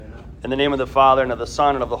In the name of the Father, and of the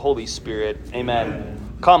Son, and of the Holy Spirit.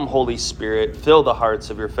 Amen. Come, Holy Spirit, fill the hearts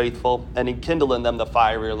of your faithful, and enkindle in them the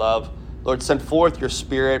fire of your love. Lord, send forth your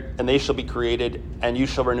Spirit, and they shall be created, and you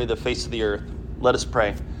shall renew the face of the earth. Let us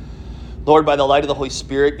pray. Lord, by the light of the Holy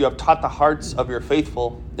Spirit, you have taught the hearts of your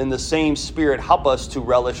faithful. In the same Spirit, help us to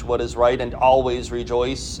relish what is right and always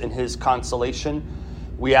rejoice in his consolation.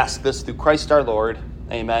 We ask this through Christ our Lord.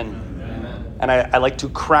 Amen. And I like to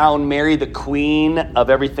crown Mary the queen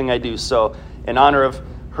of everything I do. So in honor of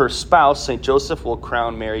her spouse, St. Joseph, will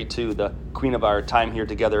crown Mary too, the queen of our time here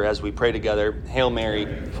together as we pray together. Hail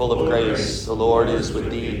Mary, full of grace, the Lord is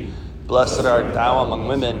with thee. Blessed art thou among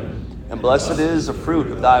women, and blessed is the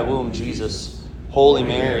fruit of thy womb, Jesus. Holy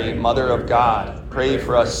Mary, Mother of God, pray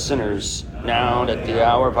for us sinners, now and at the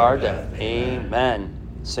hour of our death. Amen.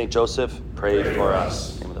 St. Joseph, pray for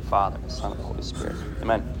us. In the name of the Father, the Son, and the Holy Spirit.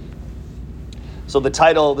 Amen. So the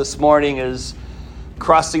title this morning is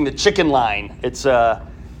Crossing the Chicken Line. It's a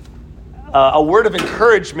word of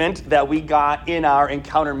encouragement that we got in our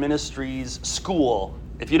Encounter Ministries school.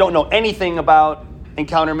 If you don't know anything about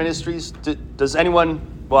Encounter Ministries, does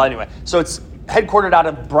anyone? Well, anyway, so it's headquartered out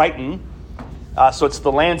of Brighton. So it's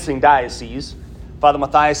the Lansing Diocese. Father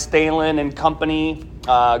Matthias Thalen and company,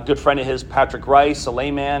 a good friend of his, Patrick Rice, a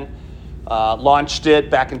layman, launched it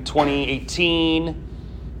back in 2018.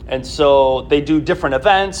 And so they do different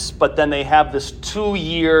events, but then they have this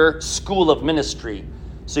 2-year school of ministry.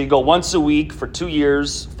 So you go once a week for 2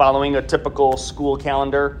 years, following a typical school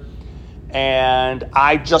calendar. And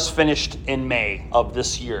I just finished in May of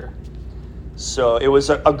this year. So it was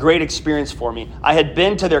a great experience for me. I had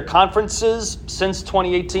been to their conferences since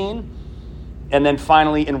 2018, and then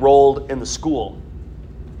finally enrolled in the school.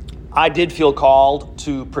 I did feel called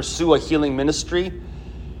to pursue a healing ministry.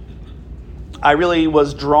 I really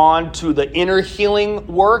was drawn to the inner healing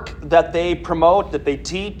work that they promote, that they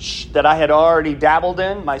teach, that I had already dabbled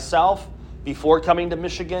in myself before coming to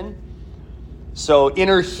Michigan. So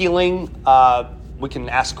inner healing, we can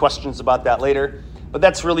ask questions about that later, but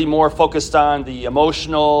that's really more focused on the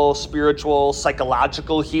emotional, spiritual,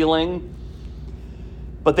 psychological healing.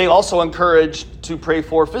 But they also encouraged to pray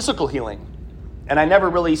for physical healing. And I never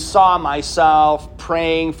really saw myself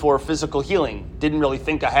praying for physical healing. Didn't really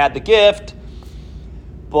think I had the gift.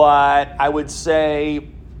 But I would say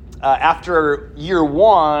after year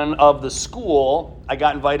 1 of the school, I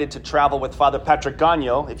got invited to travel with Father Patrick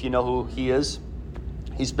Gagno, if you know who he is.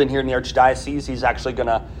 He's been here in the Archdiocese. He's actually going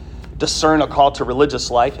to discern a call to religious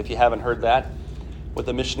life, if you haven't heard that, with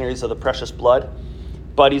the Missionaries of the Precious Blood.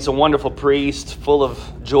 But he's a wonderful priest, full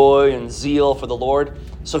of joy and zeal for the Lord.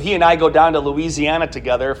 So he and I go down to Louisiana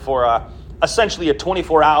together for essentially a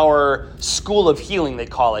 24-hour school of healing, they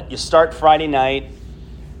call it. You start Friday night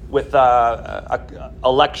with a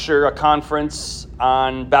lecture, a conference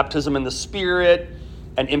on baptism in the Spirit,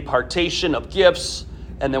 an impartation of gifts,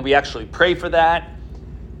 and then we actually pray for that.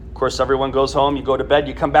 Of course, everyone goes home, you go to bed,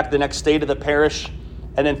 you come back the next day to the parish,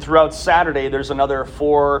 and then throughout Saturday, there's another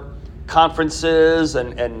 4 conferences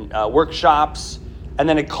and workshops, and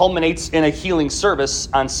then it culminates in a healing service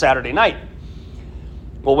on Saturday night.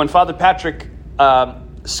 Well, when Father Patrick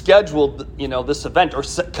scheduled, this event or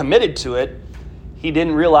committed to it, he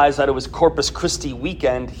didn't realize that it was Corpus Christi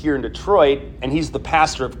weekend here in Detroit, and he's the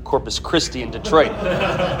pastor of Corpus Christi in Detroit.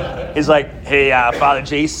 He's like, hey, Father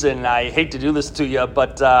Jason, I hate to do this to you,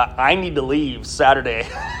 but I need to leave Saturday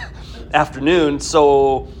afternoon,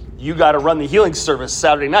 so you got to run the healing service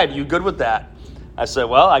Saturday night. Are you good with that? I said,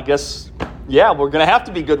 well, I guess, yeah, we're going to have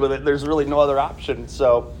to be good with it. There's really no other option.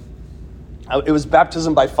 So it was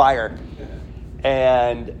baptism by fire,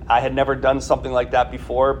 and I had never done something like that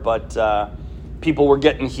before, but people were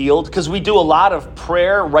getting healed because we do a lot of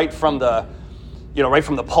prayer right from the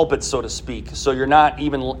pulpit, so to speak. So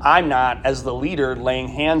I'm not as the leader laying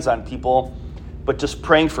hands on people, but just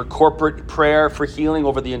praying for corporate prayer for healing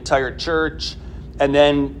over the entire church, and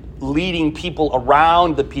then leading people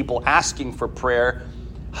around the people asking for prayer,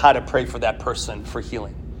 how to pray for that person for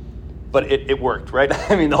healing. But it worked, right?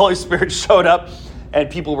 I mean, the Holy Spirit showed up and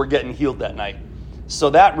people were getting healed that night. So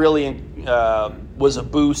that really was a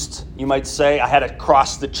boost, you might say. I had to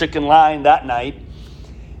cross the chicken line that night.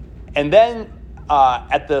 And then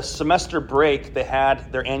at the semester break, they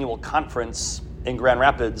had their annual conference in Grand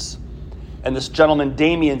Rapids. And this gentleman,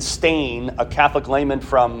 Damien Stain, a Catholic layman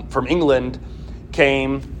from England,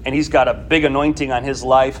 came, and he's got a big anointing on his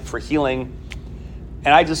life for healing.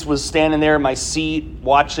 And I just was standing there in my seat,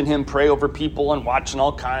 watching him pray over people and watching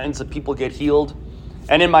all kinds of people get healed.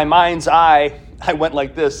 And in my mind's eye, I went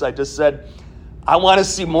like this. I just said, I want to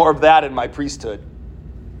see more of that in my priesthood.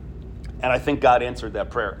 And I think God answered that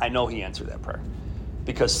prayer. I know he answered that prayer.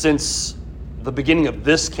 because since the beginning of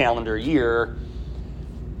this calendar year,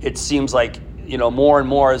 it seems like, more and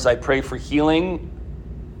more as I pray for healing,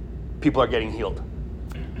 people are getting healed.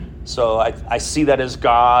 So I see that as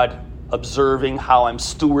God observing how I'm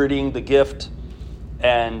stewarding the gift,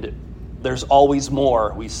 and there's always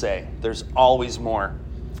more, we say. There's always more.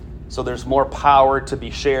 So there's more power to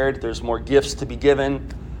be shared. There's more gifts to be given.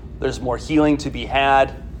 There's more healing to be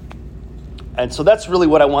had. And so that's really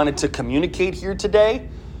what I wanted to communicate here today.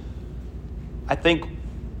 I think,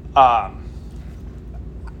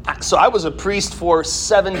 so I was a priest for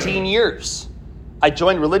 17 years. I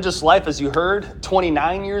joined religious life, as you heard,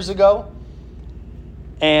 29 years ago.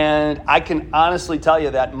 And I can honestly tell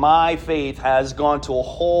you that my faith has gone to a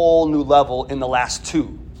whole new level in the last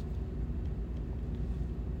 2.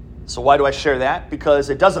 So why do I share that? Because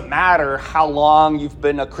it doesn't matter how long you've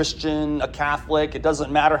been a Christian, a Catholic. It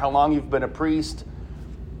doesn't matter how long you've been a priest.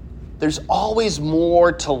 There's always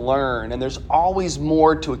more to learn, and there's always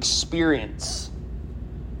more to experience.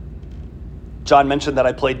 John mentioned that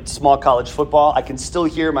I played small college football. I can still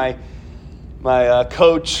hear my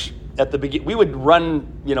coach at the beginning. We would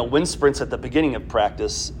run, wind sprints at the beginning of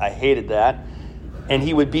practice. I hated that. And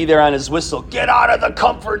he would be there on his whistle, get out of the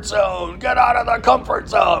comfort zone, get out of the comfort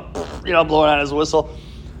zone, blowing on his whistle.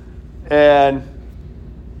 But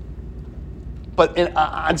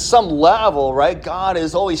on some level, right, God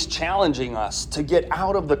is always challenging us to get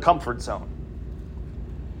out of the comfort zone.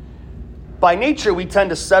 By nature, we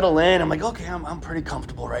tend to settle in. I'm like, okay, I'm pretty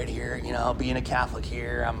comfortable right here, being a Catholic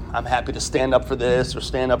here. I'm happy to stand up for this or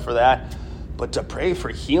stand up for that. But to pray for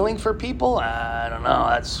healing for people, I don't know,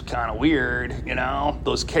 that's kind of weird,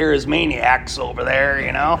 those charismaniacs over there,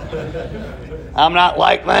 I'm not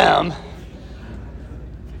like them.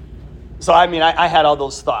 So, I had all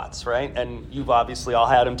those thoughts, right? And you've obviously all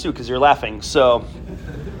had them too, because you're laughing. So,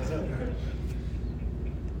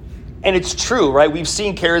 and it's true, right? We've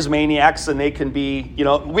seen charismaniacs, and they can be,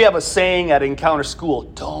 we have a saying at Encounter School,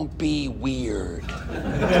 don't be weird.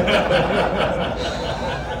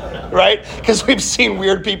 Right? Because we've seen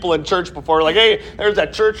weird people in church before, like, hey, there's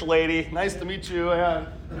that church lady. Nice to meet you. Yeah.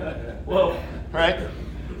 Whoa. Right?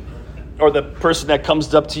 Or the person that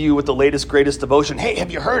comes up to you with the latest, greatest devotion. Hey, have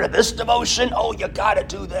you heard of this devotion? Oh, you got to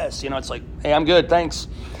do this. It's like, hey, I'm good, thanks.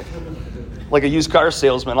 Like a used car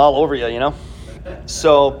salesman all over you,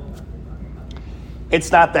 So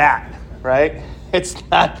it's not that, right? It's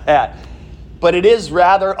not that. But it is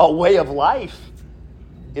rather a way of life.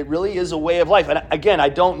 It really is a way of life. And again, I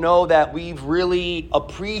don't know that we've really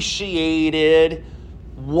appreciated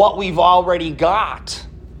what we've already got.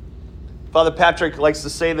 Father Patrick likes to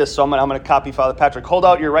say this, so I'm going to copy Father Patrick. Hold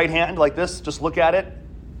out your right hand like this. Just look at it.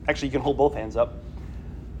 Actually, you can hold both hands up.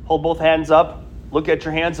 Hold both hands up. Look at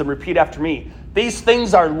your hands and repeat after me. These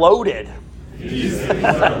things are loaded. These things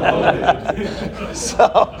are loaded.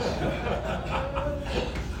 So,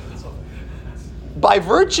 by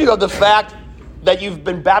virtue of the fact that you've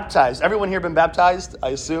been baptized. Everyone here been baptized, I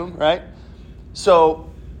assume, right? So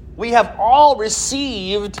we have all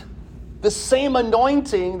received the same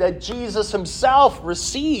anointing that Jesus himself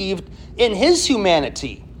received in his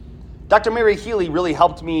humanity. Dr. Mary Healy really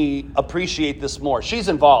helped me appreciate this more. She's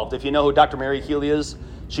involved. If you know who Dr. Mary Healy is,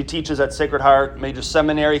 she teaches at Sacred Heart Major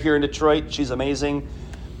Seminary here in Detroit. She's amazing.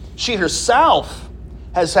 She herself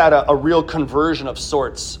has had a real conversion of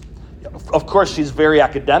sorts. Of course, she's very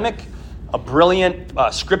academic. A brilliant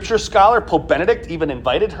scripture scholar. Pope Benedict even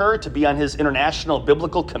invited her to be on his International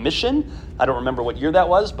Biblical Commission. I don't remember what year that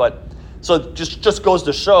was, but so it just goes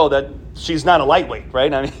to show that she's not a lightweight,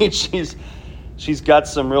 right? She's got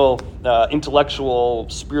some real intellectual,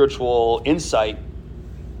 spiritual insight.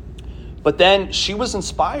 But then she was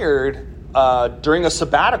inspired during a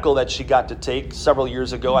sabbatical that she got to take several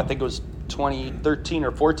years ago. I think it was 2013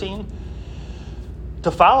 or 14,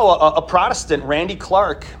 to follow a Protestant, Randy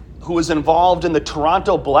Clark, who was involved in the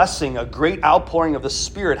Toronto Blessing. A great outpouring of the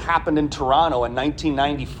Spirit happened in Toronto in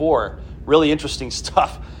 1994. Really interesting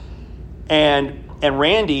stuff. And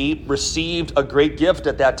Randy received a great gift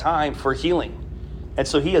at that time for healing. And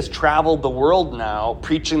so he has traveled the world now,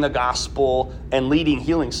 preaching the gospel and leading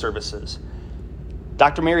healing services.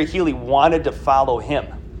 Dr. Mary Healy wanted to follow him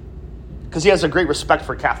because he has a great respect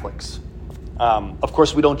for Catholics. Of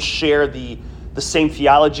course, we don't share the same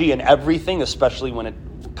theology in everything, especially when it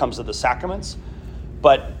comes to the sacraments,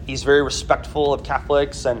 but he's very respectful of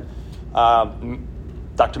Catholics, and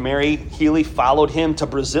Dr. Mary Healy followed him to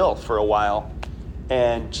Brazil for a while,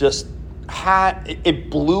 and just it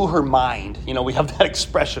blew her mind. We have that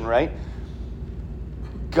expression, right?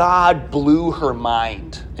 God blew her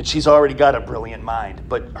mind, and she's already got a brilliant mind,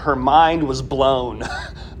 but her mind was blown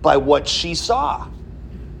by what she saw.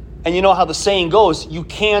 And you know how the saying goes, you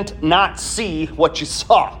can't not see what you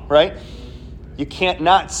saw, right? You can't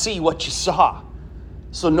not see what you saw.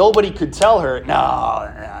 So nobody could tell her, no.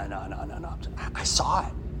 I saw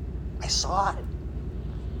it. I saw it.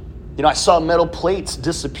 You know, I saw metal plates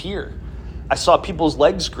disappear. I saw people's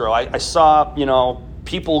legs grow. I saw,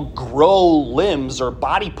 people grow limbs or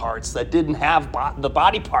body parts that didn't have the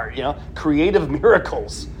body part, creative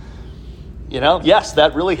miracles. Yes,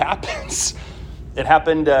 that really happens. It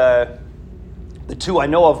happened, the two I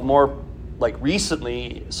know of more like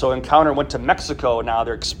recently. So Encounter went to Mexico. Now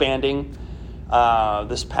they're expanding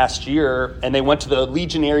this past year. And they went to the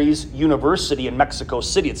Legionaries University in Mexico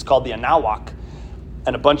City. It's called the Anahuac.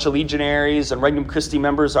 And a bunch of Legionaries and Regnum Christi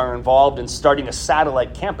members are involved in starting a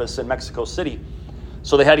satellite campus in Mexico City.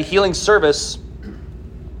 So they had a healing service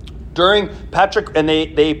during Patrick, and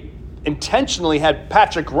they intentionally had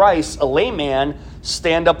Patrick Rice, a layman,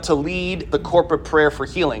 stand up to lead the corporate prayer for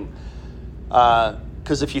healing.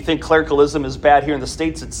 Because if you think clericalism is bad here in the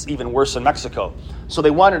States, it's even worse in Mexico. So they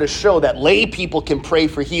wanted to show that lay people can pray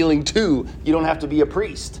for healing too. You don't have to be a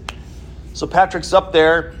priest. So Patrick's up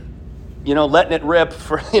there, letting it rip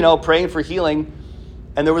for, praying for healing.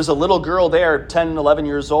 And there was a little girl there, 10, 11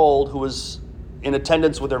 years old, who was in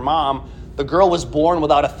attendance with her mom. The girl was born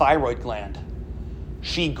without a thyroid gland.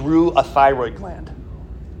 She grew a thyroid gland.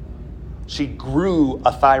 She grew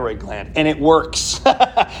a thyroid gland, and it works.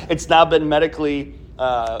 It's now been medically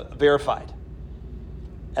verified.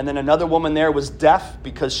 And then another woman there was deaf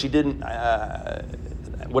because she didn't,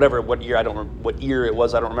 what ear it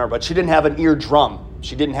was, I don't remember, but she didn't have an eardrum.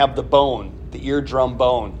 She didn't have the bone, the eardrum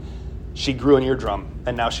bone. She grew an eardrum,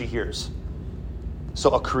 and now she hears.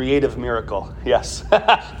 So a creative miracle, yes.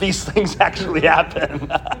 These things actually happen.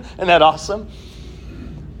 Isn't that awesome?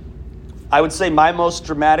 I would say my most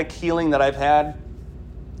dramatic healing that I've had,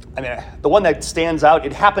 the one that stands out,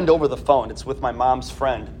 it happened over the phone. It's with my mom's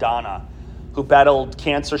friend, Donna, who battled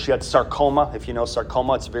cancer. She had sarcoma. If you know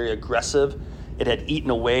sarcoma, it's very aggressive. It had eaten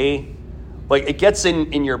away. Like it gets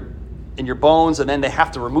in your bones, and then they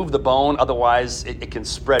have to remove the bone. Otherwise, it can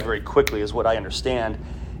spread very quickly, is what I understand.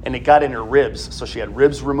 And it got in her ribs. So she had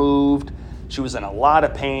ribs removed. She was in a lot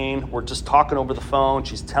of pain. We're just talking over the phone.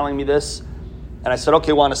 She's telling me this. And I said,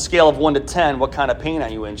 okay, well, on a scale of 1 to 10, what kind of pain are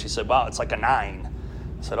you in? She said, wow, it's like a 9.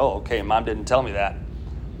 I said, oh, okay, Mom didn't tell me that.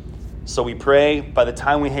 So we pray. By the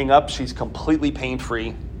time we hang up, she's completely pain-free.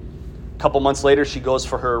 A couple months later, she goes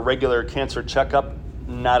for her regular cancer checkup.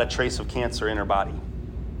 Not a trace of cancer in her body.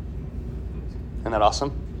 Isn't that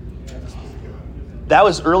awesome? That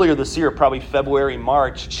was earlier this year, probably February,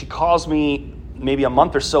 March. She calls me maybe a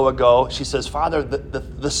month or so ago. She says, Father,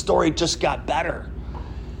 the story just got better.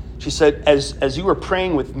 She said, as you were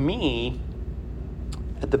praying with me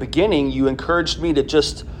at the beginning, you encouraged me to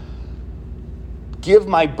just give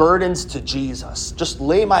my burdens to Jesus. Just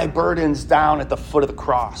lay my burdens down at the foot of the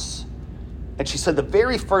cross. And she said, the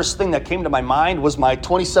very first thing that came to my mind was my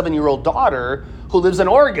 27-year-old daughter who lives in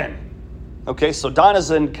Oregon. Okay, so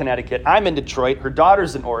Donna's in Connecticut. I'm in Detroit. Her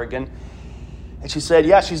daughter's in Oregon. And she said,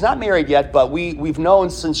 yeah, she's not married yet, but we've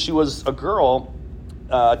known since she was a girl,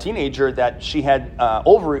 a teenager, that she had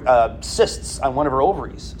cysts on one of her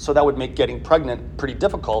ovaries. So that would make getting pregnant pretty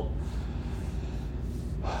difficult.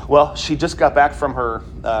 Well, she just got back from her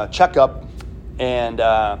checkup, and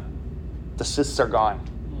the cysts are gone.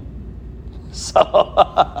 So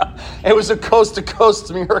it was a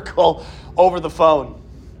coast-to-coast miracle over the phone.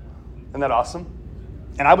 Isn't that awesome?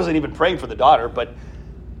 And I wasn't even praying for the daughter, but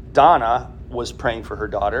Donna was praying for her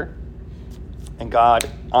daughter, and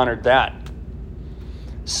God honored that.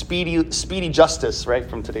 Speedy justice, right,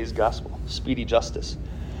 from today's gospel. Speedy justice.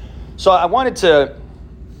 So I wanted to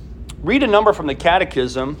read a number from the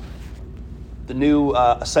Catechism, the new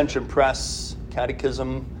Ascension Press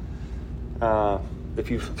Catechism. If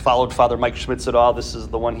you've followed Father Mike Schmitz at all, this is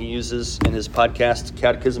the one he uses in his podcast,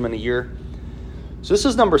 Catechism in a Year. So this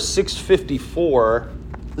is number 654.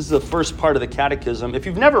 This is the first part of the Catechism. If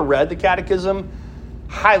you've never read the Catechism,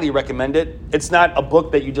 highly recommend it. It's not a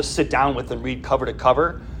book that you just sit down with and read cover to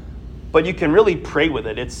cover, but you can really pray with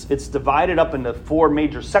it. It's divided up into 4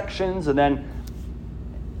 major sections, and then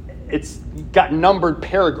it's got numbered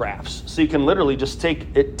paragraphs. So you can literally just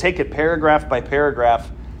take it paragraph by paragraph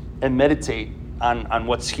and meditate on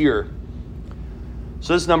what's here.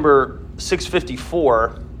 So this is number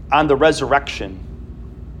 654 on the resurrection.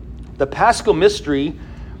 The Paschal mystery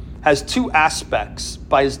has 2 aspects.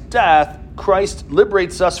 By his death, Christ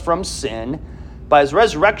liberates us from sin. By his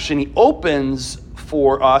resurrection, he opens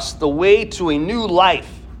for us the way to a new life.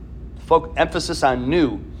 Emphasis on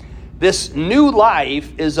new. This new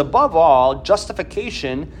life is above all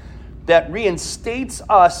justification that reinstates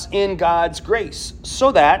us in God's grace,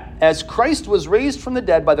 so that, as Christ was raised from the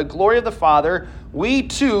dead by the glory of the Father, we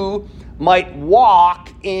too might walk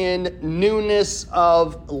in newness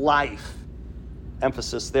of life.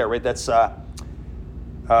 Emphasis there, right? That's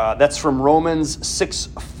from Romans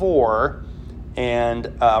 6:4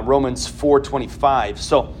 and Romans 4:25.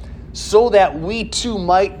 So that we too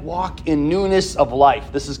might walk in newness of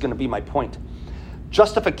life. This is going to be my point.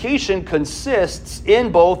 Justification consists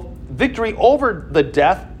in both victory over the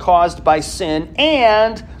death caused by sin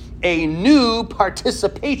and a new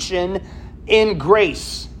participation in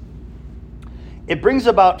grace. It brings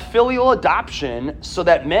about filial adoption so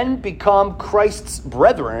that men become Christ's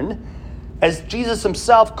brethren, as Jesus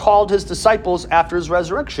himself called his disciples after his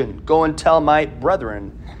resurrection. Go and tell my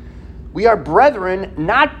brethren. We are brethren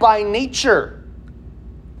not by nature,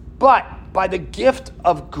 but by the gift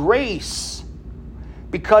of grace,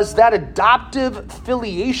 because that adoptive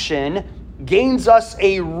filiation gains us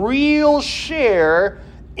a real share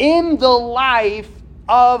in the life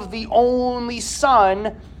of the only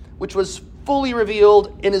Son, which was fully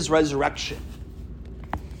revealed in his resurrection.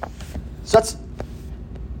 So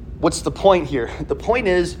what's the point here? The point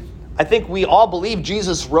is, I think we all believe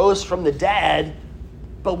Jesus rose from the dead,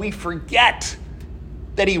 but we forget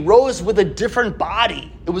that he rose with a different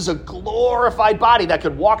body. It was a glorified body that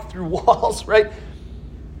could walk through walls, right?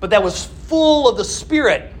 But that was full of the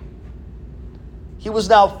Spirit. He was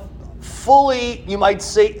now fully, you might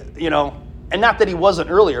say, and not that he wasn't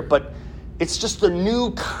earlier, but it's just a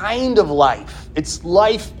new kind of life. It's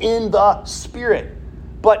life in the Spirit,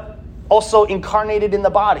 but also incarnated in the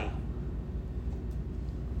body.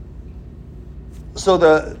 So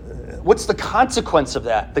what's the consequence of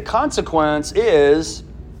that? The consequence is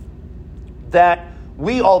that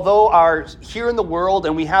we, although are here in the world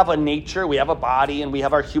and we have a nature, we have a body, and we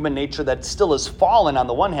have our human nature that still is fallen. On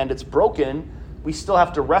the one hand, it's broken. We still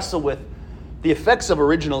have to wrestle with the effects of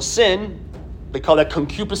original sin. They call that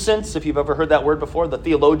concupiscence, if you've ever heard that word before. The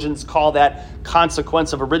theologians call that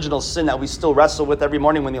consequence of original sin that we still wrestle with every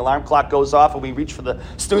morning when the alarm clock goes off and we reach for the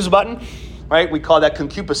snooze button, right? We call that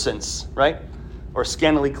concupiscence, right? Or a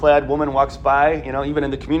scantily clad woman walks by, even in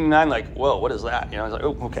the communion line, like, whoa, what is that? It's like,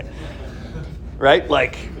 oh, okay. Right?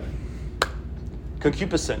 Like,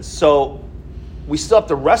 concupiscence. So we still have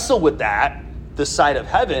to wrestle with that, this side of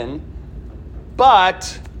heaven,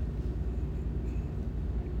 but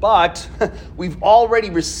we've already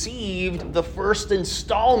received the first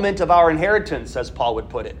installment of our inheritance, as Paul would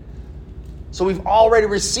put it. So we've already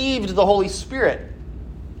received the Holy Spirit.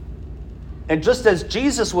 And just as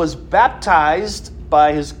Jesus was baptized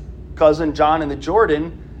by his cousin John in the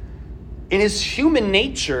Jordan, in his human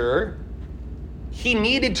nature, he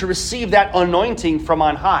needed to receive that anointing from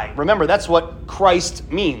on high. Remember, that's what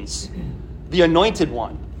Christ means, the anointed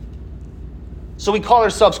one. So we call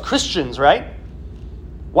ourselves Christians, right?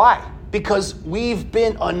 Why? Because we've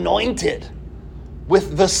been anointed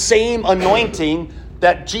with the same anointing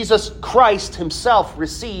that Jesus Christ himself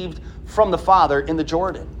received from the Father in the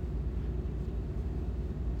Jordan.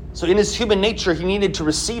 So in his human nature, he needed to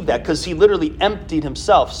receive that because he literally emptied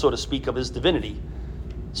himself, so to speak, of his divinity.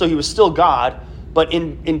 So he was still God, but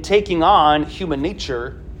in taking on human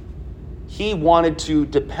nature, he wanted to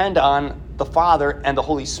depend on the Father and the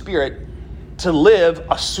Holy Spirit to live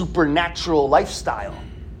a supernatural lifestyle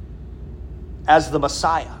as the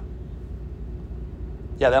Messiah.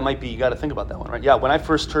 Yeah, that might be, you got to think about that one, right? Yeah, when I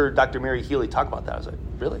first heard Dr. Mary Healy talk about that, I was like,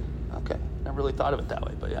 really? Okay, never really thought of it that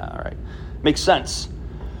way, but yeah, all right. Makes sense.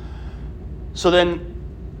 So then,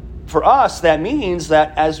 for us, that means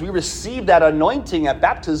that as we receive that anointing at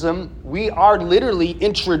baptism, we are literally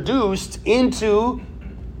introduced into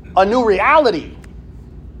a new reality.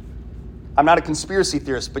 I'm not a conspiracy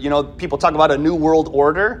theorist, but people talk about a new world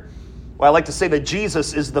order. Well, I like to say that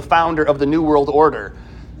Jesus is the founder of the new world order,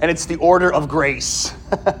 and it's the order of grace.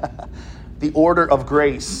 The order of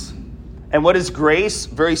grace. And what is grace?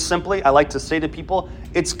 Very simply, I like to say to people,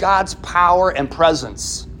 it's God's power and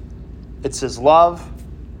presence. It's his love,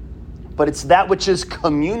 but it's that which is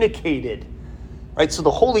communicated, right? So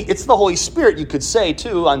it's the Holy Spirit, you could say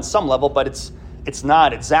too, on some level, but it's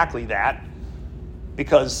not exactly that,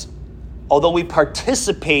 because although we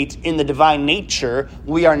participate in the divine nature,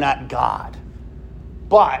 we are not God,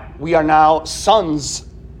 but we are now sons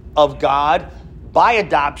of God by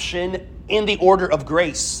adoption in the order of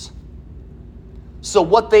grace. So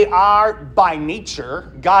what they are by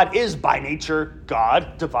nature, God is by nature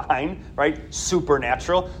God, divine, right?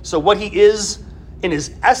 Supernatural. So what he is in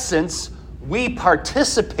his essence, we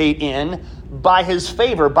participate in by his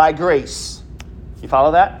favor, by grace. You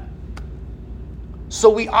follow that?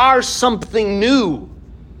 So we are something new.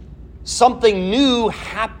 Something new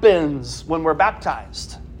happens when we're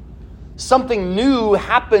baptized. Something new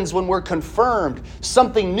happens when we're confirmed.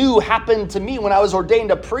 Something new happened to me when I was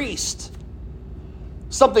ordained a priest.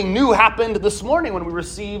 Something new happened this morning when we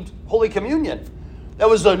received Holy Communion. That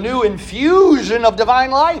was a new infusion of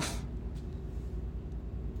divine life.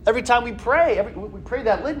 Every time we pray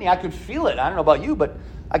that litany, I could feel it. I don't know about you, but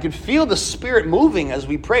I could feel the Spirit moving as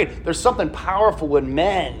we prayed. There's something powerful when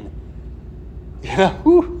men,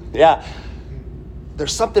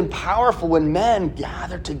 there's something powerful when men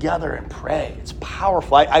gather together and pray. It's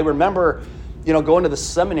powerful. I remember, going to the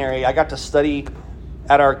seminary. I got to study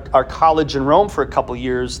at our college in Rome for a couple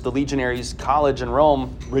years, the Legionaries College in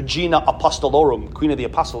Rome, Regina Apostolorum, Queen of the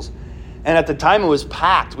Apostles. And at the time it was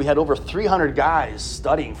packed. We had over 300 guys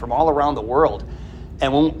studying from all around the world.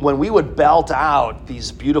 And when we would belt out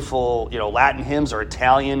these beautiful, Latin hymns or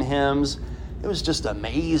Italian hymns, it was just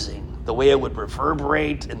amazing the way it would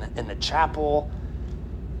reverberate in the chapel.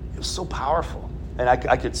 It was so powerful. And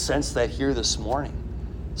I could sense that here this morning.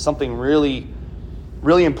 Something really,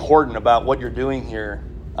 really important about what you're doing here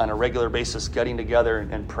on a regular basis, getting together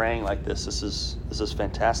and praying like this. This is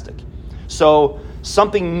fantastic. So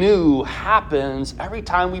something new happens every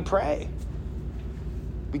time we pray.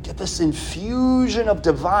 We get this infusion of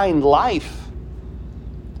divine life.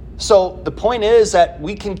 So the point is that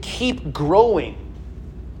we can keep growing.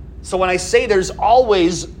 So when I say there's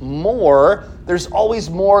always more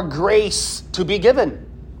grace to be given.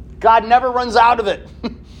 God never runs out of it.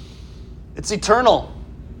 It's eternal.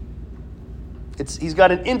 He's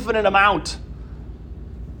got an infinite amount.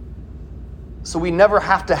 So we never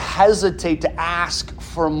have to hesitate to ask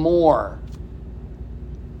for more.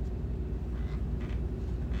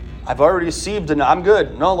 I've already received and I'm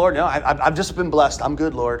good. No, Lord, no, I've just been blessed. I'm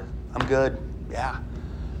good, Lord. I'm good. Yeah.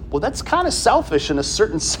 Well, that's kind of selfish in a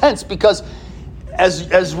certain sense, because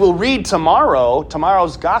as we'll read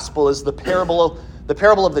tomorrow's gospel is the parable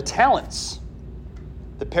of the talents.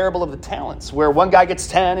 The parable of the talents, where one guy gets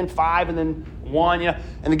 10 and 5 and then 1,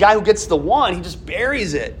 and the guy who gets the 1, he just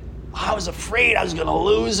buries it. I was afraid I was going to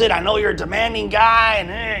lose it. I know you're a demanding guy,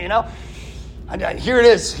 and here it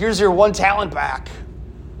is. Here's your 1 talent back.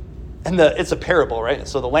 And it's a parable, right?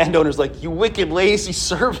 So the landowner's like, you wicked, lazy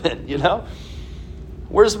servant,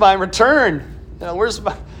 Where's my return?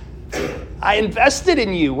 I invested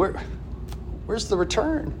in you. Where's the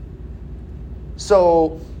return?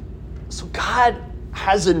 So God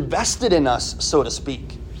has invested in us, so to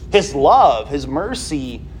speak. His love, His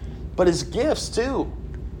mercy, but His gifts too.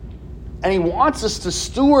 And He wants us to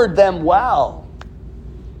steward them well.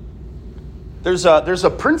 There's a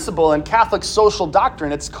principle in Catholic social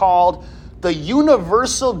doctrine. It's called the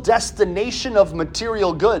universal destination of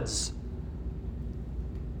material goods.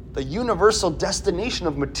 The universal destination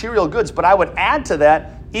of material goods. But I would add to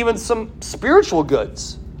that even some spiritual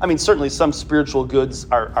goods. I mean, certainly some spiritual goods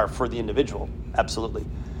are for the individual. Absolutely.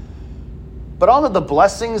 But all of the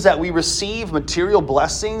blessings that we receive, material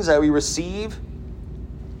blessings that we receive,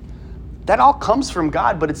 that all comes from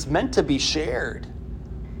God, but it's meant to be shared.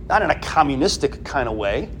 Not in a communistic kind of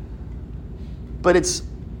way, but it's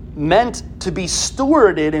meant to be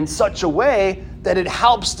stewarded in such a way that it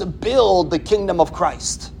helps to build the kingdom of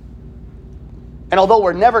Christ. And although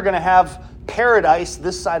we're never going to have paradise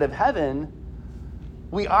this side of heaven,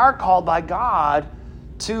 we are called by God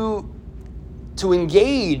to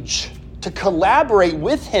engage, to collaborate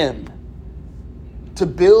with Him, to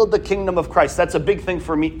build the kingdom of Christ. That's a big thing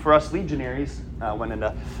for us legionaries.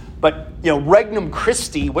 But Regnum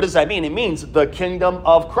Christi, what does that mean? It means the kingdom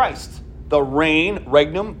of Christ. The reign,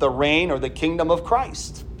 regnum, the reign or the kingdom of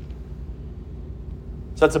Christ.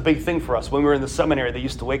 So that's a big thing for us. When we were in the seminary, they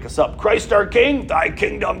used to wake us up. Christ our King, thy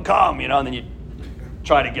kingdom come, and then you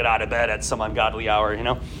try to get out of bed at some ungodly hour,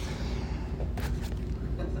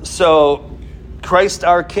 So, Christ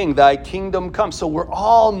our King, thy kingdom come. So we're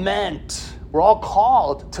all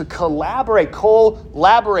called to collaborate,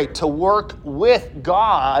 to work with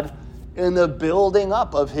God in the building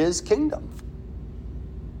up of His kingdom.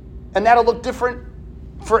 And that'll look different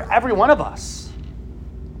for every one of us.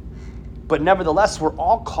 But nevertheless, we're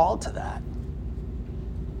all called to that.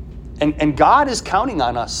 And God is counting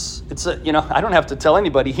on us. I don't have to tell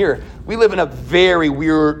anybody here. We live in a very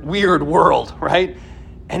weird world, right?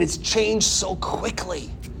 And it's changed so quickly.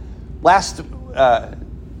 Not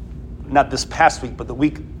this past week, but the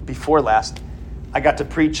week before last, I got to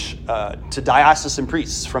preach to diocesan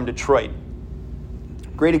priests from Detroit.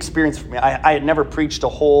 Great experience for me. I had never preached a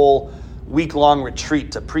whole week-long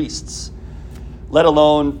retreat to priests, let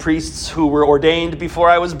alone priests who were ordained before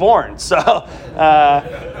I was born. So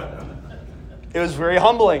it was very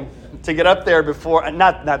humbling. to get up there before,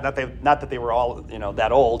 not that they were all,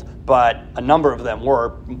 that old, but a number of them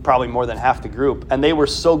were, probably more than half the group. And they were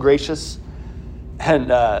so gracious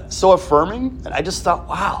and so affirming. And I just thought,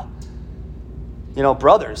 wow,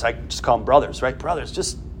 brothers, I just call them brothers, right? Brothers,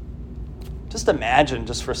 just imagine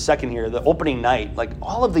just for a second here, the opening night, like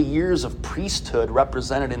all of the years of priesthood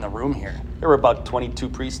represented in the room here. There were about 22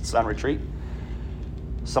 priests on retreat.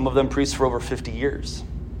 Some of them priests for over 50 years.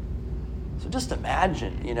 So just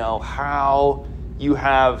imagine, how you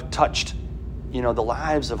have touched, the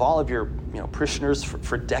lives of all of your, parishioners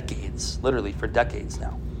for decades, literally for decades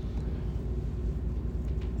now.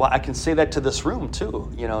 Well, I can say that to this room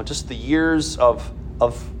too, just the years of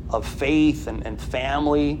faith and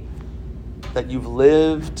family that you've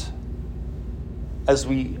lived. As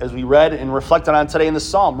we read and reflected on today in the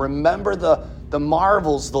Psalm, remember the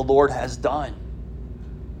marvels the Lord has done.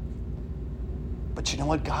 But you know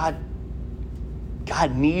what? God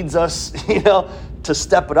needs us, to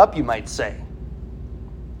step it up, you might say.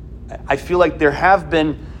 I feel like there have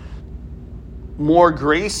been more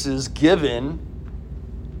graces given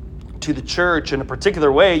to the church in a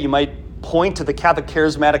particular way. You might point to the Catholic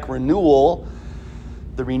Charismatic renewal.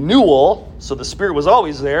 The renewal, so the Spirit was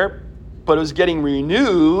always there, but it was getting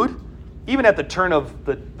renewed even at the turn of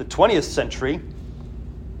the 20th century.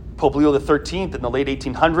 Pope Leo XIII in the late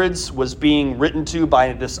 1800s was being written to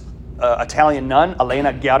by this Italian nun,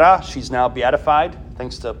 Elena Guerra. She's now beatified,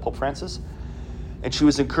 thanks to Pope Francis. And she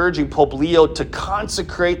was encouraging Pope Leo to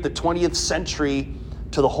consecrate the 20th century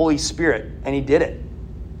to the Holy Spirit, and he did it.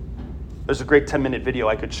 There's a great 10-minute video.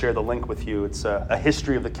 I could share the link with you. It's a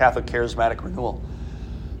history of the Catholic Charismatic renewal.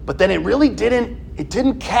 But then it really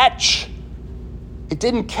didn't catch. It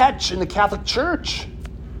didn't catch in the Catholic Church.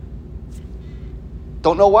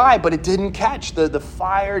 Don't know why, but it didn't catch. The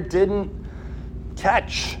fire didn't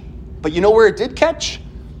catch. But you know where it did catch?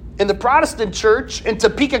 In the Protestant church in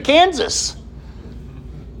Topeka, Kansas.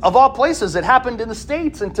 Of all places, it happened in the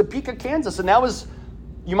States, in Topeka, Kansas. And that was,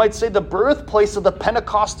 you might say, the birthplace of the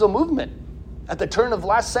Pentecostal movement at the turn of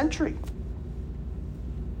last century.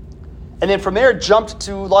 And then from there, it jumped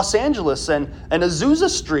to Los Angeles and Azusa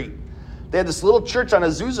Street. They had this little church on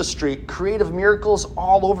Azusa Street, creative miracles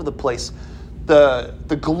all over the place.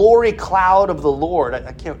 The glory cloud of the Lord,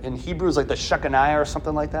 I can't, in Hebrew it's like the Shekinah or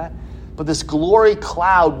something like that. But this glory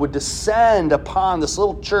cloud would descend upon this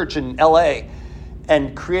little church in LA,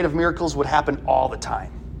 and creative miracles would happen all the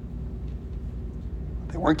time.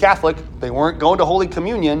 They weren't Catholic. They weren't going to Holy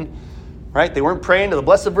Communion, right? They weren't praying to the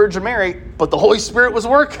Blessed Virgin Mary, but the Holy Spirit was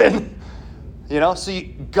working. See,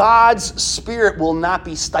 God's Spirit will not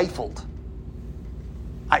be stifled.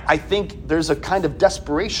 I think there's a kind of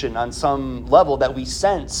desperation on some level that we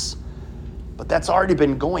sense, but that's already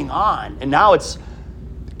been going on. And now it's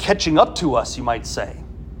catching up to us, you might say.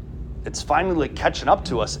 It's finally catching up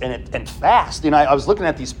to us, and fast. I was looking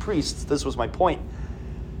at these priests. This was my point.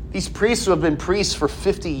 These priests who have been priests for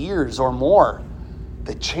 50 years or more,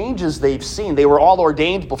 the changes they've seen. They were all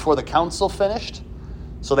ordained before the council finished,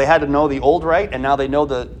 so they had to know the old rite, and now they know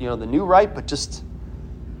the new rite. But just,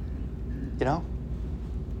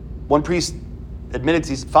 one priest admitted,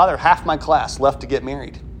 he said, "Father, half my class left to get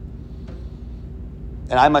married."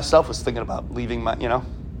 And I myself was thinking about leaving my,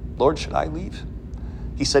 Lord, should I leave?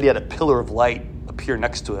 He said he had a pillar of light appear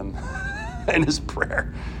next to him in his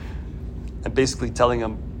prayer, and basically telling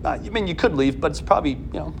him, you could leave, but it's probably,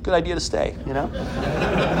 a good idea to stay,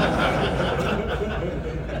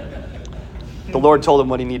 The Lord told him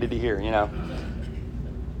what he needed to hear,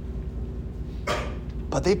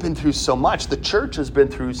 But they've been through so much. The church has been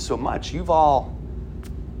through so much. You've all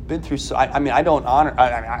been through so. I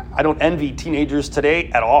don't envy teenagers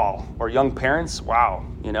today at all, or young parents. Wow,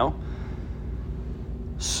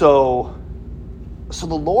 So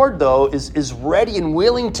the Lord, though, is ready and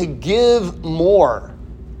willing to give more.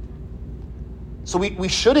 So we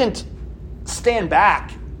shouldn't stand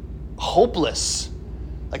back hopeless,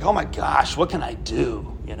 like, oh my gosh, what can I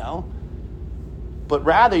do, But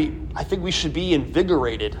rather, I think we should be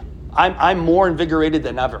invigorated. I'm more invigorated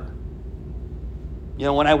than ever.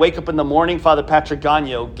 When I wake up in the morning, Father Patrick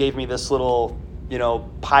Gagno gave me this little,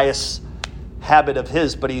 pious habit of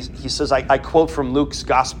his, but he says, I quote from Luke's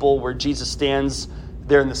gospel where Jesus stands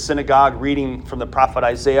there in the synagogue reading from the prophet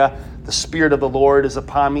Isaiah, "The Spirit of the Lord is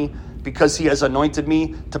upon me because he has anointed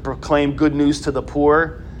me to proclaim good news to the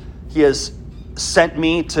poor. He has sent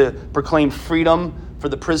me to proclaim freedom for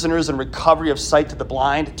the prisoners and recovery of sight to the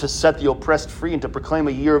blind, to set the oppressed free, and to proclaim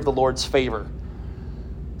a year of the Lord's favor."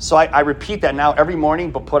 So I repeat that now every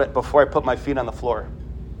morning before I put my feet on the floor.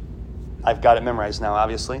 I've got it memorized now,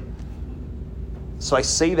 obviously. So I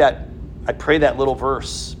say that I pray that little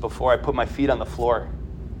verse before I put my feet on the floor.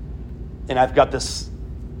 And I've got this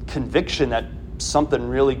conviction that something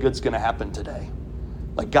really good's going to happen today.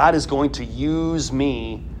 Like God is going to use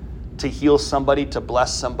me to heal somebody, to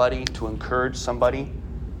bless somebody, to encourage somebody.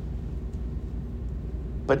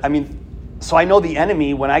 But I mean, so I know the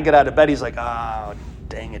enemy, when I get out of bed, he's like, oh,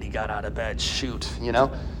 dang it, he got out of bed. Shoot,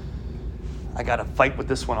 I got to fight with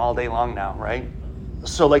this one all day long now, right?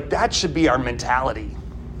 So like that should be our mentality,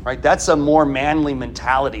 right? That's a more manly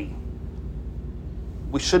mentality.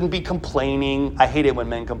 We shouldn't be complaining. I hate it when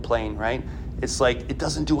men complain, right? It's like, it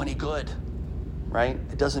doesn't do any good, right?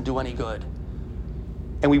 It doesn't do any good.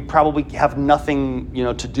 And we probably have nothing,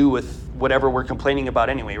 to do with whatever we're complaining about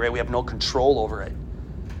anyway, right? We have no control over it.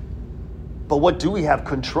 But what do we have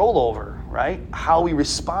control over, right? How we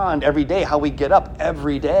respond every day, how we get up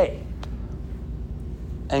every day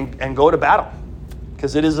and go to battle.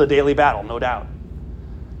 Because it is a daily battle, no doubt.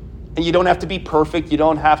 And you don't have to be perfect. You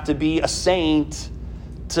don't have to be a saint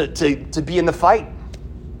to be in the fight.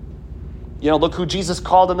 Look who Jesus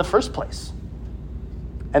called in the first place.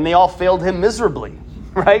 And they all failed him miserably,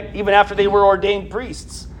 right? Even after they were ordained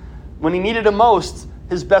priests. When he needed them most,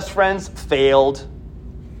 his best friends failed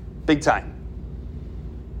big time.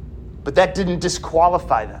 But that didn't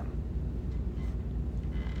disqualify them.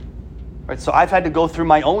 Right, so I've had to go through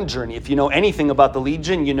my own journey. If you know anything about the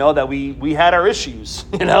Legion, you know that we had our issues,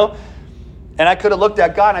 And I could have looked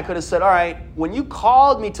at God and I could have said, all right, when you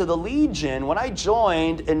called me to the Legion, when I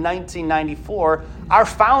joined in 1994, our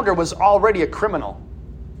founder was already a criminal.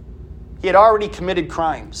 He had already committed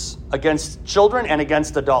crimes against children and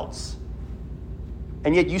against adults.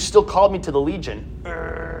 And yet you still called me to the Legion.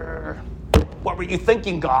 What were you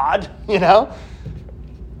thinking, God?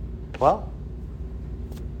 Well,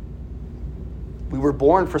 we were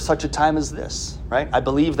born for such a time as this, right? I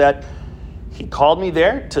believe that he called me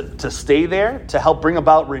there to stay there, to help bring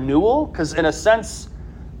about renewal. Because in a sense,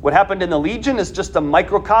 what happened in the Legion is just a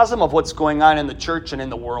microcosm of what's going on in the church and in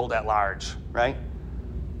the world at large, right?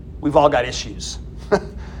 We've all got issues.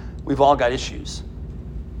 We've all got issues.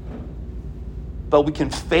 But we can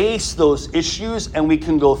face those issues and we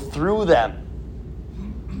can go through them.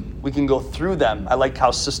 We can go through them. I like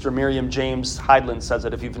how Sister Miriam James Heidland says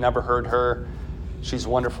it. If you've never heard her, she's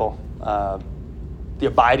wonderful. The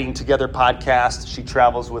Abiding Together podcast. She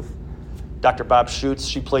travels with Dr. Bob Schutz.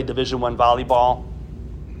 She played Division I volleyball.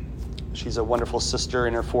 She's a wonderful sister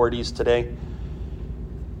in her 40s today.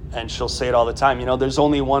 And she'll say it all the time. There's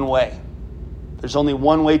only one way. There's only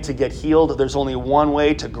one way to get healed. There's only one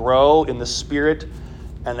way to grow in the Spirit.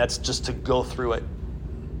 And that's just to go through it.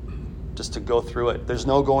 Just to go through it. There's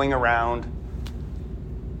no going around.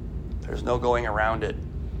 There's no going around it.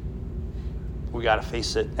 We got to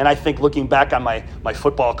face it. And I think looking back on my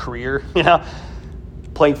football career,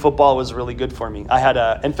 playing football was really good for me.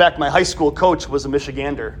 In fact, my high school coach was a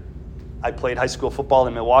Michigander. I played high school football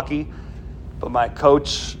in Milwaukee, but my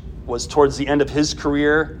coach was towards the end of his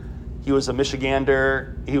career. He was a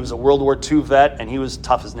Michigander. He was a World War II vet, and he was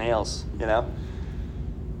tough as nails,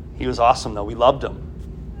 He was awesome, though. We loved him.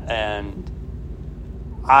 And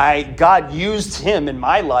God used him in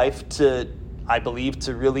my life I believe,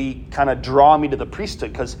 to really kind of draw me to the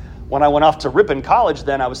priesthood. Because when I went off to Ripon College,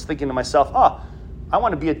 then I was thinking to myself, I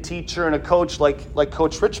want to be a teacher and a coach like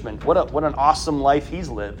Coach Richmond. What an awesome life he's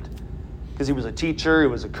lived. Because he was a teacher, he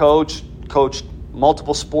was a coach, coached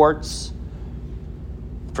multiple sports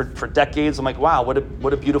for decades. I'm like, wow, what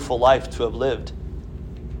a beautiful life to have lived.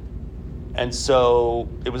 And so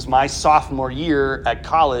it was my sophomore year at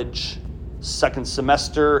college, second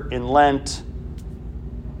semester in Lent,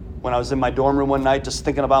 when I was in my dorm room one night just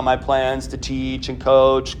thinking about my plans to teach and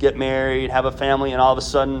coach, get married, have a family, and all of a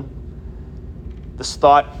sudden this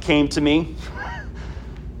thought came to me.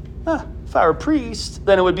 If I were a priest,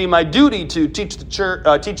 then it would be my duty to teach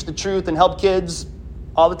the truth and help kids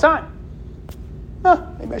all the time.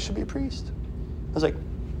 Maybe I should be a priest. I was like,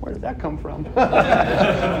 where did that come from?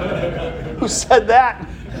 Who said that?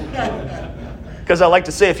 Because I like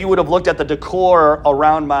to say, if you would have looked at the decor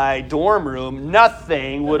around my dorm room,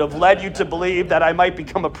 nothing would have led you to believe that I might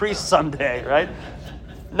become a priest someday, right?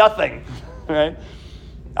 Nothing, right?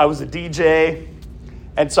 I was a DJ.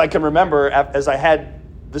 And so I can remember as I had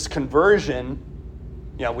this conversion,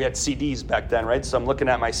 we had CDs back then, right? So I'm looking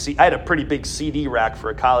at I had a pretty big CD rack for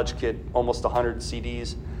a college kid, almost 100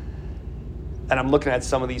 CDs. And I'm looking at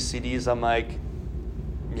some of these CDs, I'm like,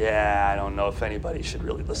 yeah, I don't know if anybody should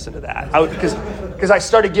really listen to that. Because I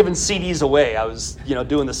started giving CDs away. I was,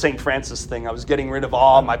 doing the St. Francis thing. I was getting rid of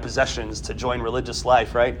all my possessions to join religious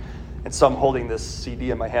life, right? And so I'm holding this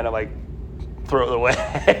CD in my hand. I'm like, throw it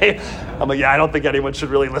away. I'm like, yeah, I don't think anyone should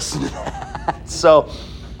really listen to So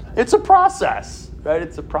it's a process, right?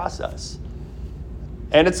 It's a process.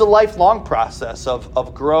 And it's a lifelong process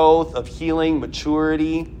of growth, of healing,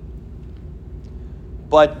 maturity.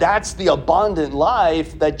 But that's the abundant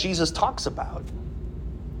life that Jesus talks about.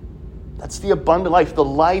 That's the abundant life, the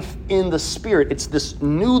life in the Spirit. It's this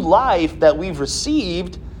new life that we've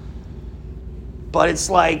received, but it's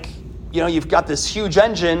like, you've got this huge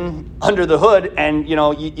engine under the hood and,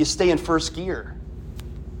 you stay in first gear.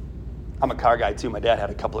 I'm a car guy too. My dad had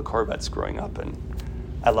a couple of Corvettes growing up, and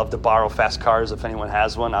I love to borrow fast cars. If anyone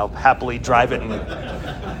has one, I'll happily drive it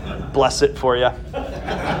and bless it for you.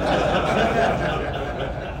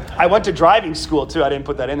 I went to driving school too. I didn't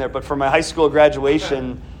put that in there, but for my high school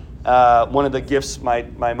graduation, one of the gifts my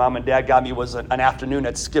mom and dad got me was an afternoon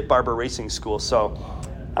at Skip Barber Racing School. So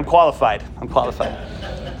I'm qualified.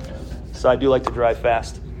 So I do like to drive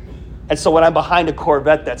fast. And so when I'm behind a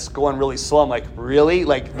Corvette that's going really slow, I'm like, really?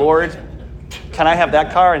 Like, Lord, can I have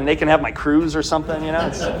that car and they can have my Cruze or something?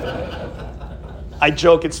 I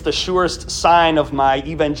joke it's the surest sign of my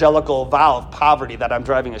evangelical vow of poverty that I'm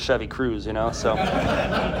driving a Chevy Cruze, So,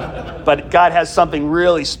 but God has something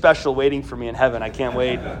really special waiting for me in heaven. I can't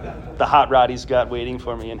wait. The hot rod He's got waiting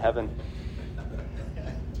for me in heaven.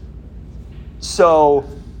 So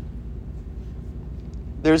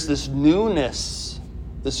there's this newness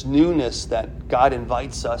that God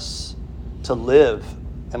invites us to live.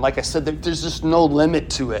 And like I said, there's just no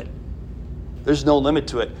limit to it. There's no limit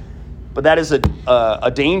to it. But that is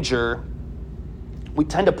a danger. We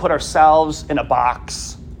tend to put ourselves in a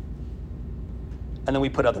box. And then we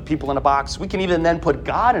put other people in a box. We can even then put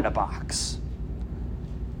God in a box.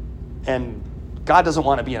 And God doesn't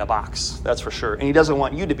want to be in a box, that's for sure. And He doesn't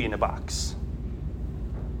want you to be in a box.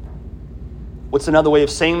 What's another way of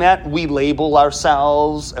saying that? We label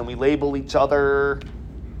ourselves and we label each other.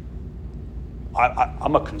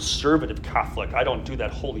 I'm a conservative Catholic. I don't do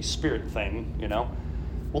that Holy Spirit thing,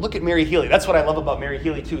 Well, look at Mary Healy. That's what I love about Mary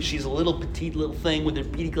Healy, too. She's a little petite little thing with her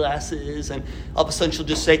beady glasses, and all of a sudden she'll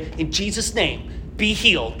just say, in Jesus' name, be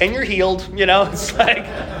healed. And you're healed, It's like,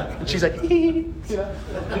 and she's like,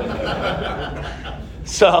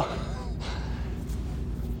 So,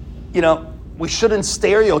 we shouldn't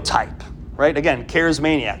stereotype, right? Again,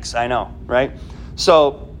 charismaniacs, I know, right?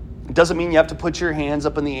 So, it doesn't mean you have to put your hands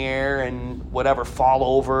up in the air and whatever, fall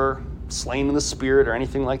over, slain in the Spirit or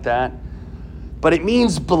anything like that. But it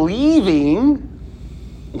means believing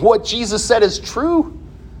what Jesus said is true,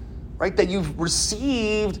 right? That you've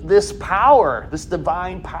received this power, this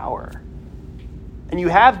divine power. And you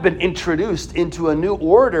have been introduced into a new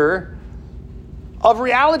order of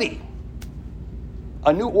reality.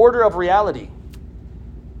 A new order of reality.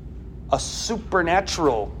 A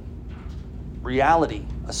supernatural reality.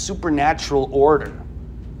 A supernatural order.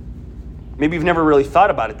 Maybe you've never really thought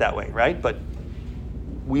about it that way, right? But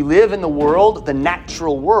we live in the world, the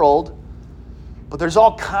natural world, but there's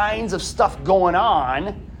all kinds of stuff going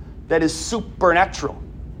on that is supernatural.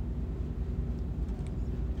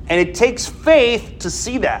 And it takes faith to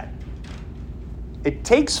see that. It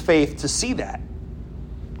takes faith to see that.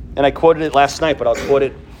 And I quoted it last night, but I'll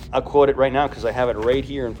quote it right now because I have it right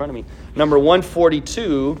here in front of me. Number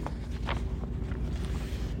 142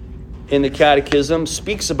 in the Catechism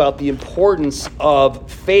speaks about the importance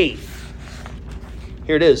of faith.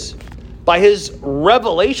 Here it is. By His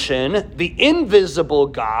revelation, the invisible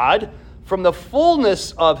God, from the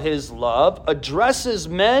fullness of His love, addresses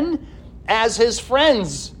men as His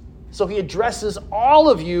friends. So He addresses all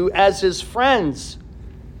of you as His friends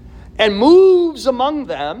and moves among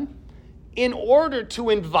them in order to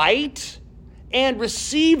invite and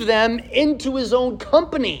receive them into His own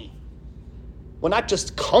company. Well, not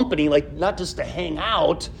just company, like not just to hang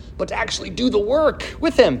out, but to actually do the work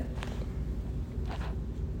with Him.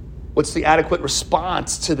 What's the adequate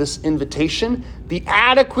response to this invitation? The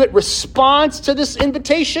adequate response to this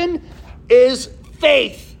invitation is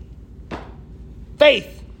faith.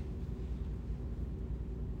 Faith.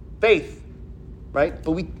 Faith, right?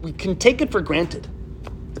 But we can take it for granted.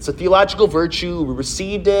 It's a theological virtue. We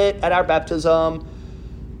received it at our baptism.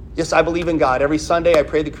 Yes, I believe in God. Every Sunday I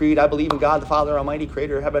pray the creed. I believe in God, the Father Almighty,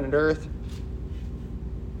 creator of heaven and earth.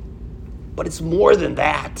 But it's more than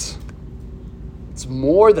that. It's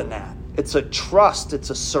more than that. It's a trust. It's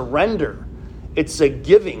a surrender. It's a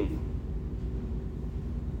giving.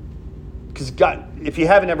 Because God, if you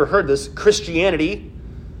haven't ever heard this, Christianity,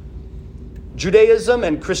 Judaism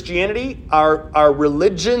and Christianity are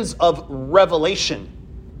religions of revelation.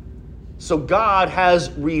 So God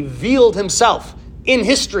has revealed Himself in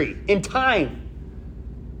history, in time.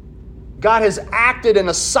 God has acted in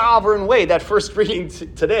a sovereign way. That first reading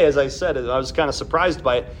today, as I said, I was kind of surprised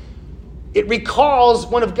by it. It recalls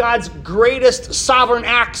one of God's greatest sovereign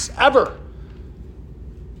acts ever,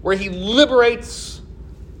 where he liberates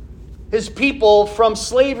his people from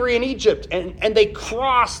slavery in Egypt, and they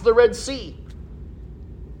cross the Red Sea.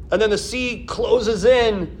 And then the sea closes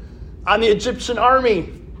in on the Egyptian army,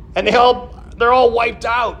 and they're all wiped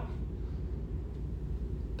out.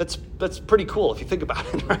 That's pretty cool if you think about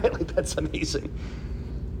it, right? Like, that's amazing.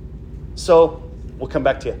 So we'll come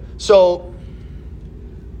back to you. So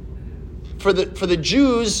for the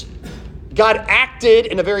Jews, God acted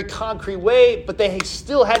in a very concrete way, but they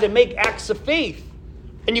still had to make acts of faith.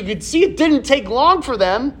 And you could see it didn't take long for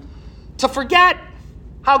them to forget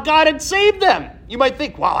how God had saved them. You might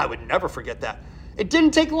think, wow, I would never forget that. It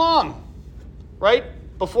didn't take long, right?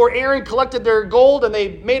 Before Aaron collected their gold and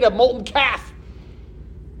they made a molten calf.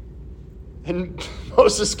 And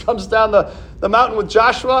Moses comes down the mountain with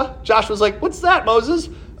Joshua. Joshua's like, what's that, Moses?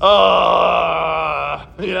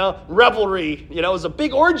 Revelry. It was a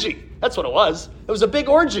big orgy. That's what it was. It was a big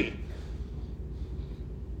orgy.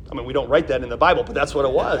 I mean, we don't write that in the Bible, but that's what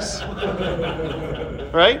it was.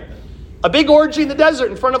 Right? A big orgy in the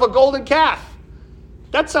desert in front of a golden calf.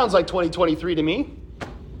 That sounds like 2023 to me.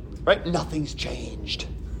 Right? Nothing's changed.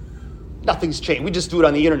 Nothing's changed. We just do it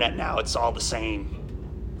on the internet now. It's all the same.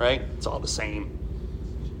 Right? It's all the same.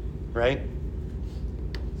 Right?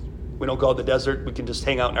 We don't go to the desert. We can just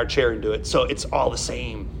hang out in our chair and do it. So it's all the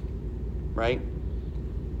same. Right?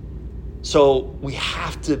 So we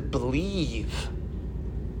have to believe.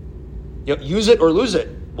 Use it or lose it.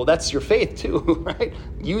 Well, that's your faith too, right?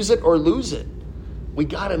 Use it or lose it. We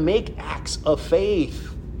got to make acts of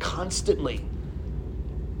faith constantly,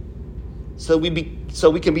 so we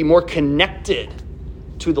can be more connected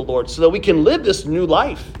to the Lord, so that we can live this new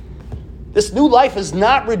life. This new life is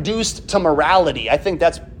not reduced to morality. I think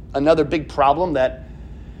that's another big problem that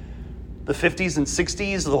the 50s and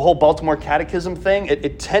 60s, the whole Baltimore Catechism thing,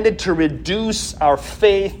 it tended to reduce our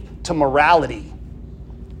faith to morality.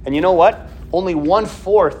 And you know what? Only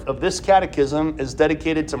 1/4 of this catechism is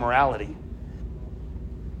dedicated to morality.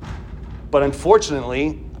 But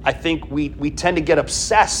unfortunately, I think we tend to get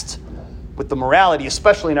obsessed with the morality,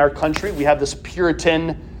 especially in our country. We have this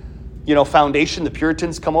Puritan, foundation. The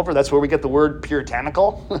Puritans come over. That's where we get the word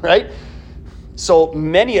puritanical, right? So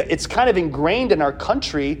it's kind of ingrained in our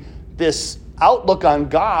country, this outlook on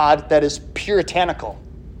God that is puritanical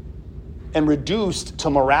and reduced to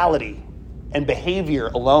morality and behavior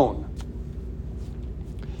alone.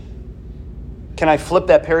 Can I flip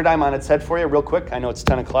that paradigm on its head for you real quick? I know it's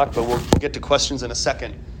 10 o'clock, but we'll get to questions in a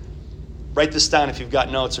second. Write this down if you've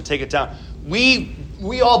got notes, or take it down. We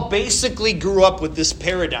all basically grew up with this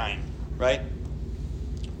paradigm, right?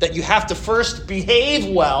 That you have to first behave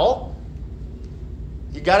well.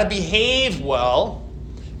 You got to behave well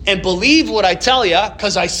and believe what I tell you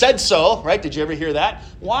because I said so, right? Did you ever hear that?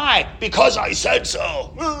 Why? Because I said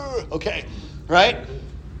so. Okay, right?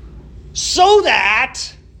 So that,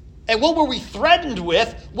 and what were we threatened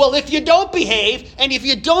with? Well, if you don't behave and if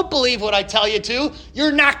you don't believe what I tell you to,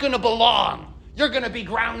 you're not going to belong. You're going to be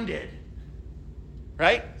grounded,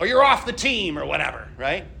 right? Or you're off the team or whatever,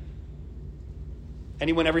 right?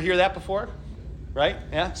 Anyone ever hear that before? Right?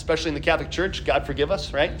 Yeah, especially in the Catholic Church. God forgive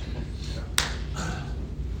us, right?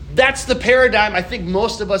 That's the paradigm I think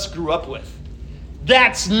most of us grew up with.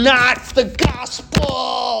 That's not the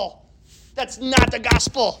gospel. That's not the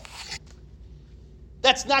gospel.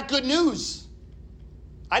 That's not good news.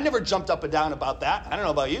 I never jumped up and down about that. I don't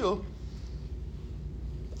know about you.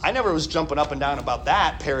 I never was jumping up and down about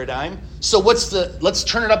that paradigm. So let's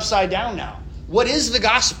turn it upside down now. What is the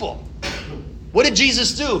gospel? What did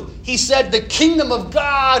Jesus do? He said, the kingdom of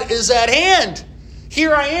God is at hand.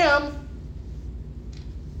 Here I am.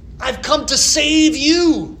 I've come to save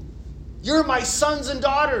you. You're my sons and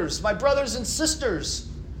daughters, my brothers and sisters.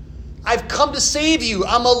 I've come to save you.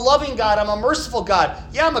 I'm a loving God. I'm a merciful God.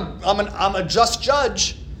 Yeah, I'm a just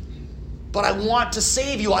judge. But I want to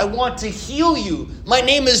save you. I want to heal you. My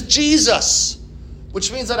name is Jesus,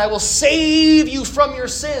 which means that I will save you from your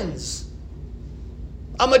sins.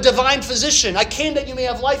 I'm a divine physician. I came that you may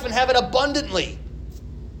have life and have it abundantly.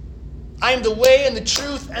 I am the way and the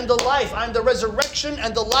truth and the life. I'm the resurrection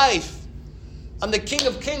and the life. I'm the King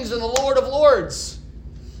of kings and the Lord of lords.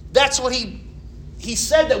 That's what he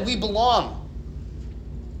said, that we belong.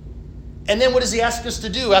 And then what does he ask us to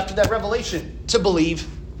do after that revelation? To believe.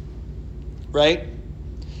 Right?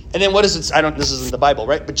 And then what is it? This isn't the Bible,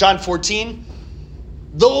 right? But John 14,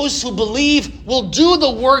 those who believe will do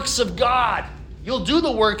the works of God. You'll do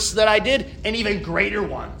the works that I did and even greater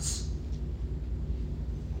ones.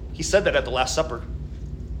 He said that at the Last Supper.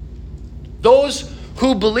 Those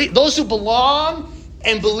who belong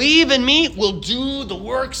and believe in me will do the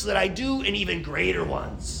works that I do and even greater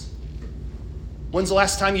ones. When's the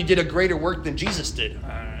last time you did a greater work than Jesus did?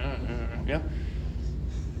 Yeah.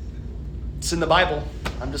 It's in the Bible.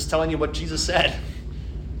 I'm just telling you what Jesus said.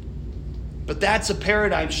 But that's a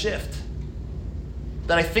paradigm shift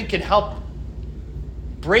that I think can help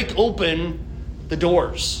break open the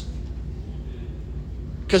doors.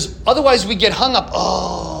 Because otherwise we get hung up.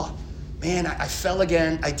 Oh, man, I fell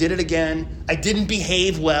again. I did it again. I didn't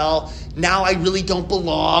behave well. Now I really don't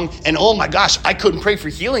belong. And oh my gosh, I couldn't pray for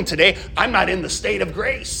healing today. I'm not in the state of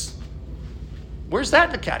grace. Where's that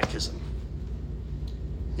in the catechism?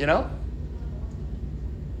 You know?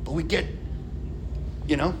 But we get,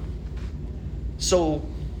 so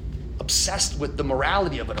obsessed with the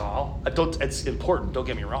morality of it all. It's important, don't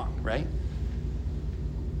get me wrong, right?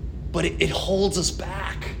 But it holds us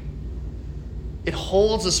back. It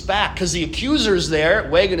holds us back because the accuser's there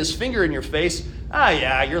wagging his finger in your face.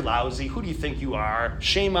 Yeah, you're lousy. Who do you think you are?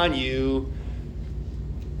 Shame on you.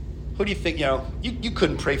 Who do you think, you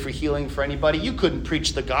couldn't pray for healing for anybody. You couldn't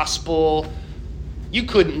preach the gospel. You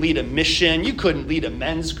couldn't lead a mission. You couldn't lead a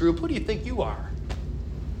men's group. Who do you think you are?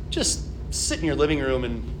 Just sit in your living room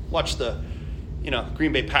and watch the,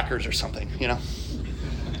 Green Bay Packers or something,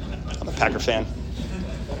 I'm a Packer fan.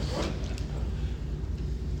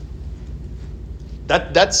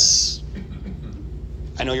 That's,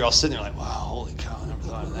 I know you're all sitting there like, wow, holy cow, I never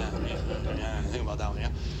thought of that. Yeah, think about that one, yeah.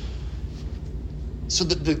 So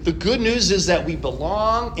the good news is that we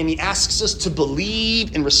belong, and he asks us to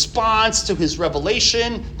believe in response to his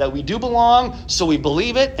revelation that we do belong, so we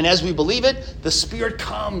believe it, and as we believe it, the Spirit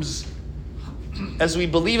comes. As we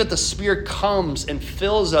believe it, the Spirit comes and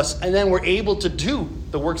fills us, and then we're able to do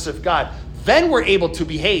the works of God. Then we're able to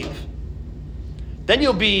behave. Then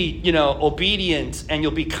you'll be, obedient, and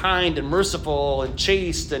you'll be kind and merciful and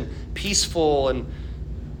chaste and peaceful and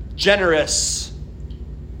generous,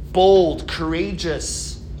 bold,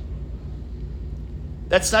 courageous.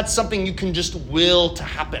 That's not something you can just will to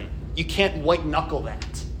happen. You can't white knuckle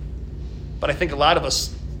that. But I think a lot of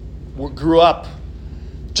us grew up,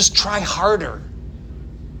 just try harder.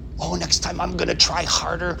 Oh, next time I'm going to try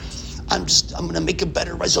harder. I'm going to make a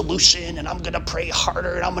better resolution, and I'm going to pray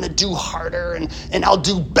harder, and I'm going to do harder, and I'll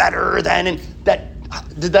do better then. And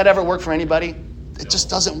did that ever work for anybody? It just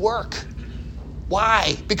doesn't work.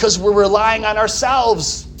 Why? Because we're relying on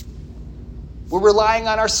ourselves. We're relying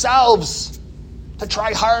on ourselves to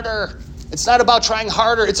try harder. It's not about trying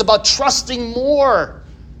harder. It's about trusting more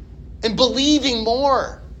and believing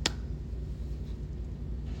more.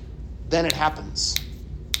 Then it happens.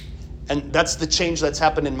 And that's the change that's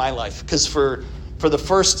happened in my life. Because for the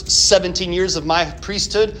first 17 years of my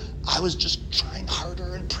priesthood, I was just trying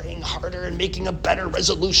harder and praying harder and making a better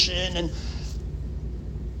resolution, and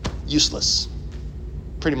useless.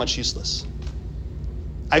 Pretty much useless.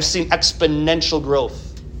 I've seen exponential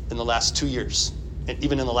growth in the last 2 years, and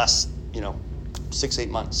even in the last, 6-8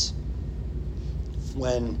 months,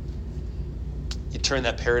 when you turn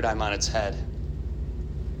that paradigm on its head.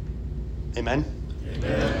 Amen?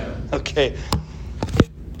 Amen. Okay.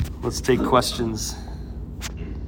 Let's take questions.